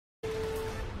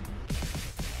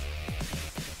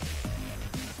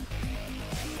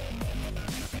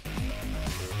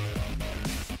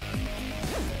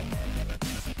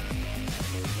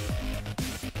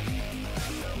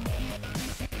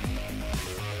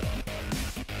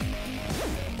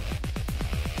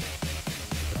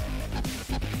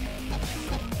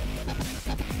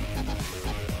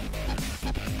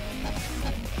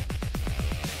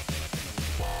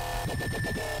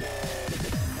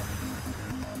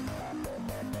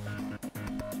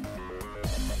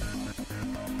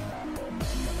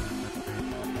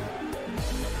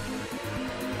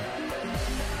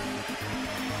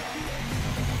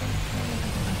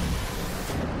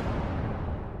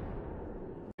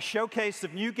A showcase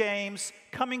of new games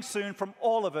coming soon from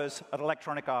all of us at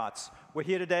Electronic Arts. We're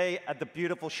here today at the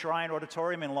beautiful Shrine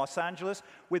Auditorium in Los Angeles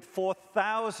with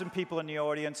 4,000 people in the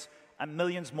audience and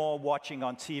millions more watching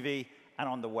on TV and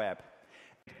on the web.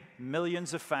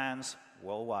 Millions of fans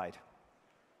worldwide.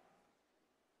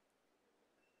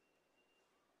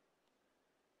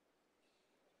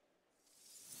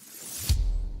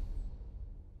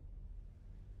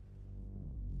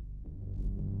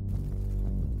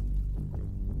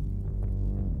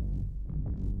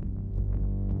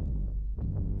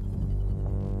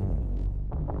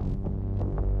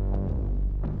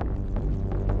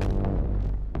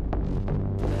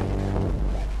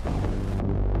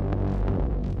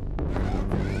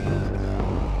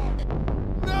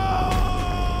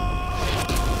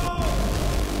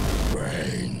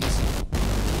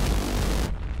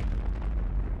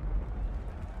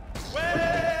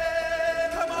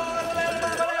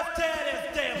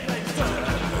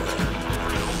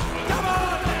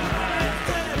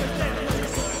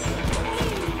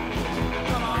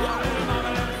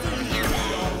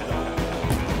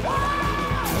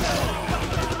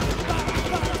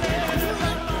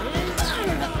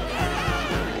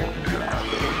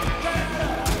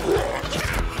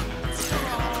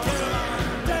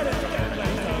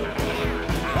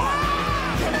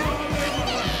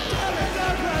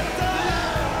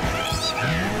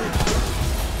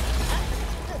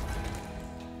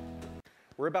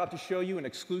 We're about to show you an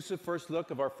exclusive first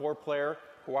look of our 4-player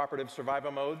cooperative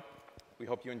survival mode. We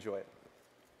hope you enjoy it.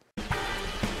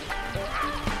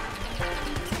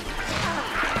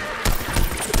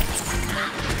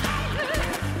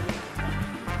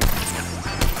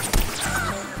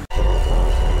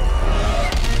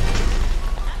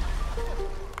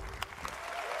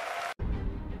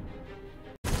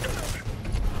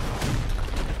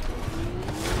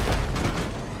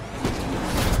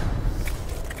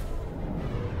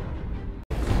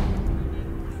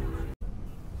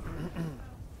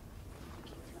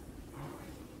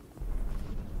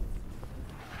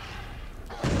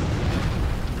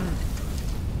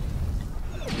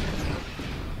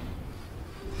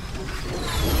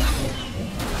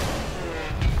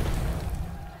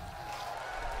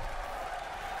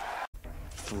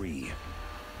 Free.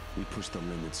 We push the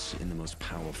limits in the most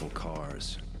powerful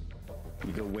cars.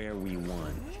 We go where we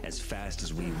want, as fast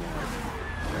as we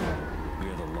want. We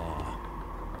are the law.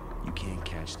 You can't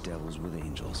catch devils with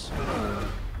angels.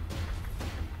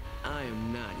 I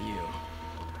am not you.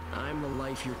 I'm the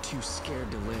life you're too scared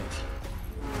to live.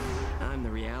 I'm the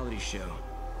reality show.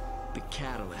 The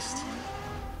catalyst.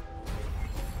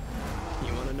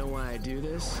 You want to know why I do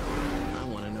this? I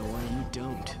want to know why you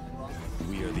don't.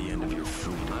 We are the end of your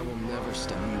freedom. I will never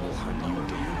stop. We will hunt you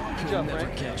down. You will never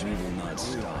catch me. We will not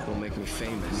stop. Will make me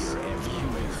famous. We are everywhere. You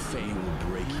will fame. We will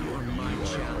break you. You are my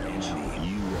challenge.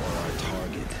 You are our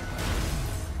target.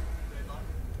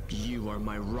 You are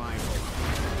my rival.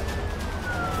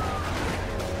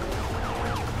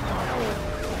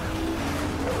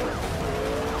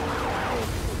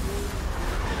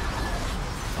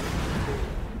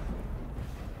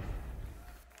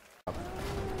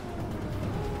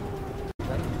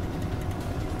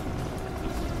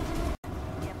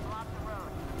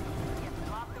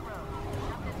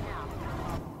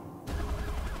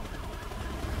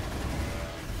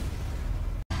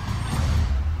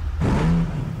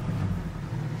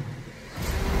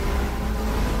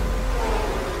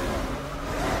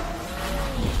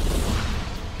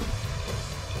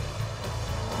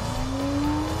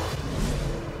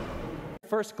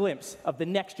 First glimpse of the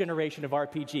next generation of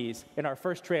RPGs in our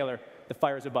first trailer, The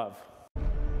Fires Above.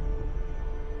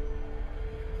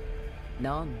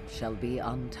 None shall be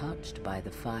untouched by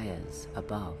the fires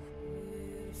above.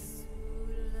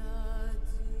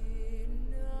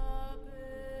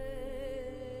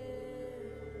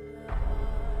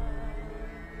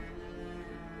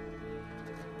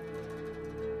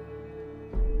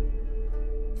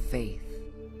 Faith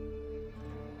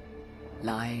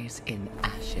lies in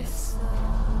ashes.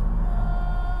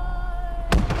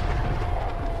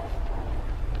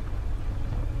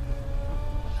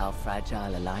 Our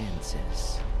fragile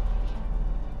alliances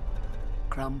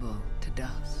crumble to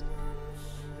dust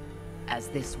as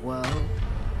this world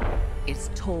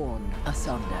is torn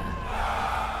asunder.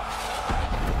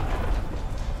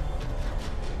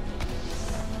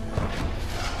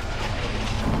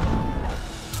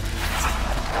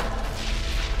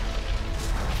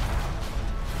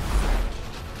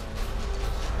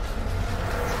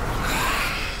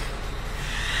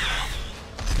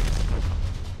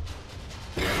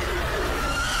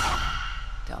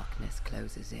 Darkness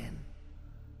closes in.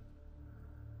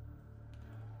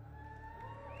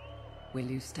 Will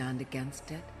you stand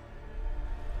against it?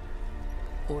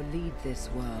 Or lead this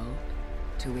world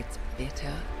to its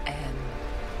bitter end?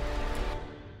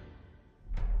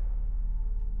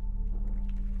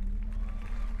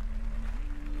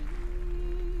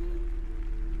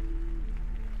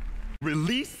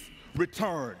 Release,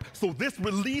 return. So this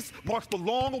release marks the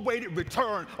long-awaited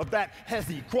return of that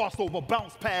hezzy crossover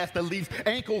bounce pass that leaves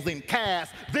ankles in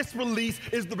casts. This release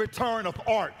is the return of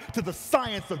art to the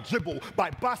science of dribble by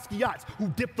Basquiat's, who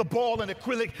dip the ball in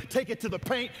acrylic, take it to the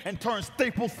paint, and turn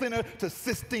Staples Center to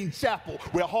Sistine Chapel,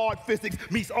 where hard physics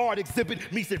meets art exhibit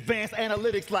meets advanced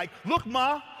analytics like, look,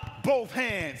 ma, both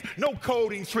hands, no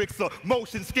coding tricks or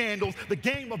motion scandals. The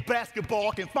game of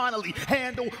basketball can finally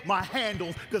handle my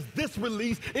handles, because this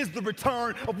release is the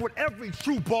return of what every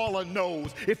true baller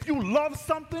knows. If you love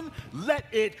something, let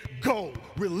it go.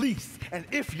 Release. And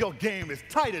if your game is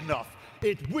tight enough,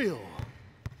 it will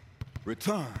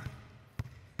return.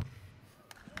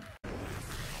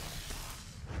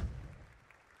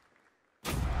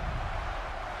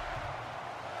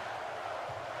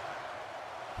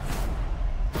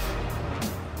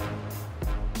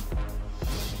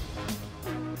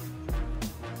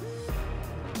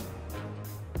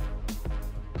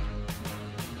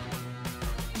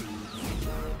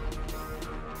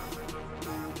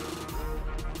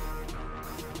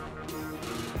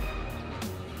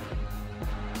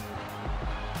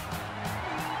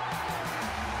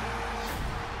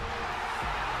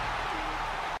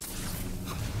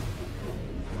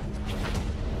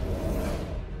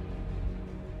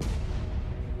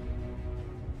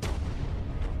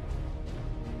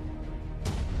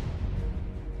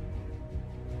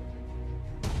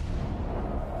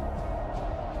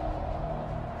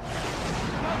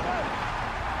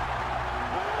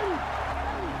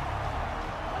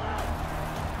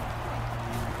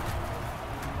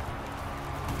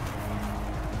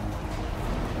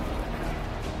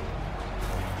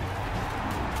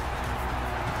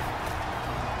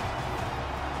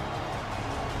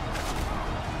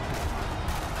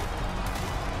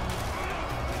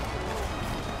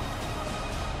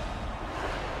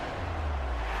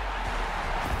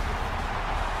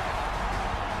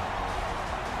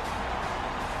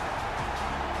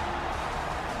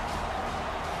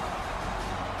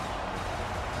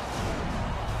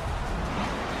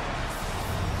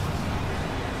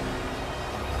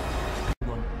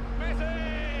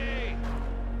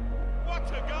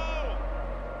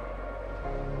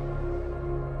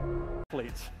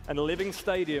 And living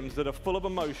stadiums that are full of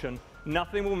emotion,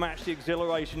 nothing will match the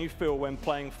exhilaration you feel when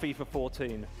playing FIFA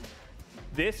 14.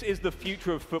 This is the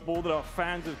future of football that our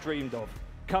fans have dreamed of,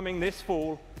 coming this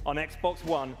fall on Xbox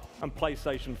One and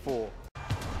PlayStation 4.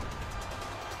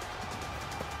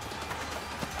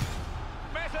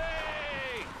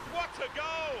 Messi! What a goal!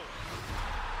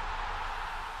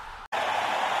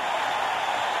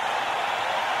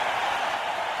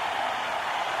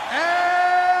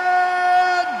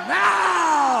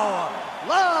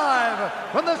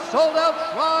 From the sold-out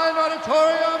Shrine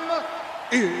Auditorium,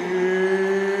 it's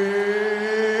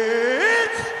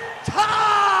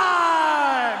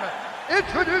time!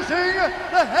 Introducing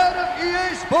the head of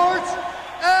EA Sports,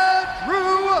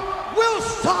 Andrew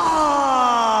Wilson,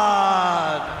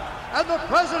 and the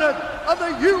president of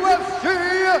the UFC,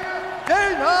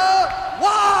 Dana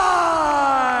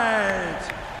White!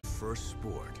 First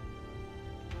Sport,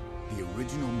 the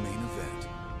original main event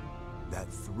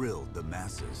that thrilled the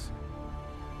masses.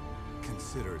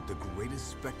 Considered the greatest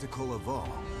spectacle of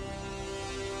all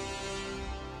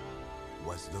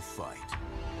was the fight.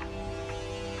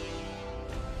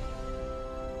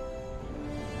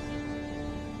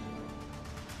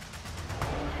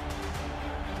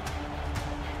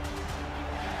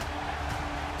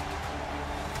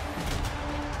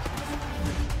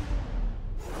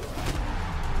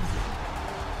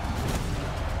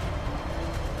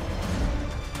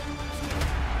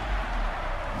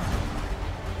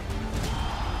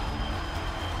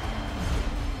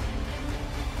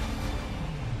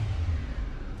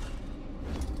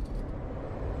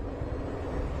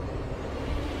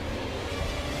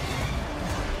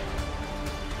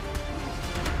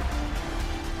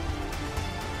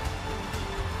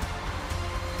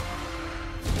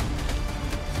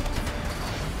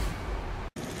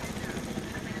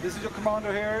 This is your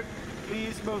commander here.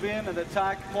 Please move in and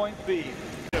attack point B.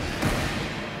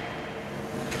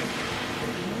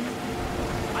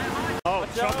 Oh,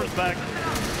 Chopper's back.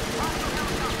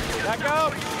 Back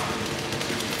out.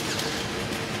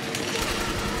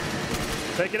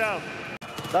 Take it out.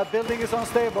 That building is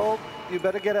unstable. You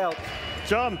better get out.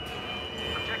 Jump.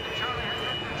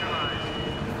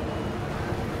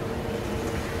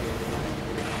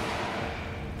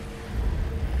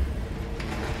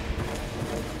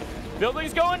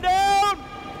 Building's going down!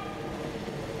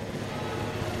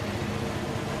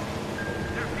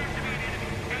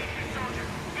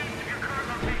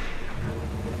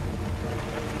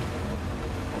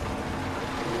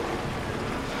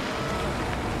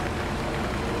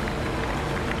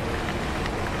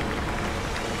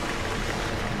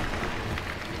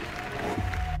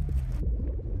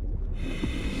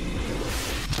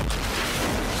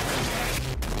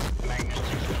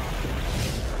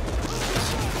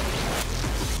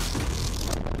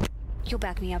 You'll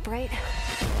back me up, right?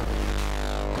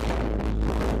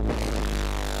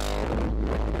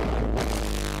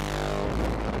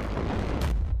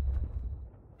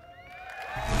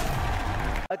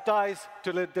 Dies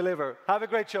to deliver. Have a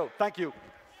great show. Thank you.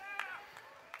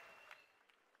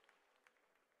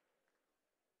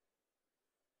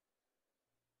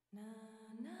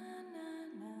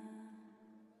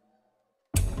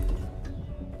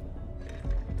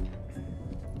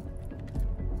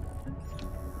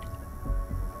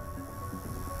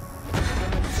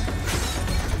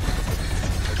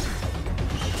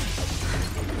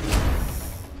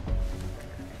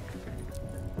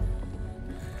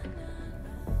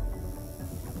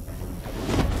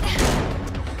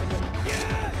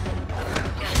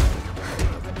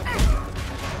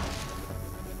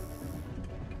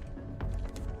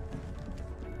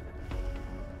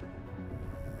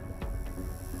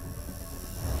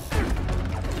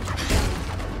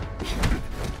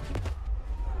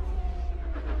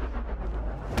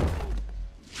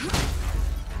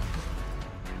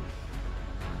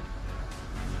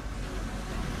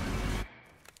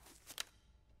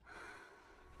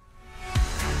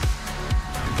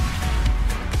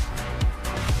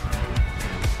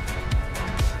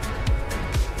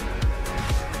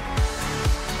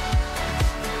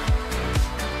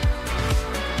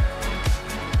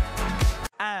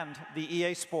 And the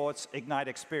EA Sports Ignite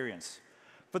experience.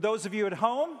 For those of you at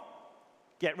home,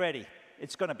 get ready.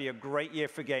 It's going to be a great year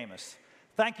for gamers.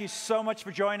 Thank you so much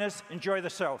for joining us. Enjoy the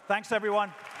show. Thanks,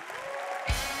 everyone.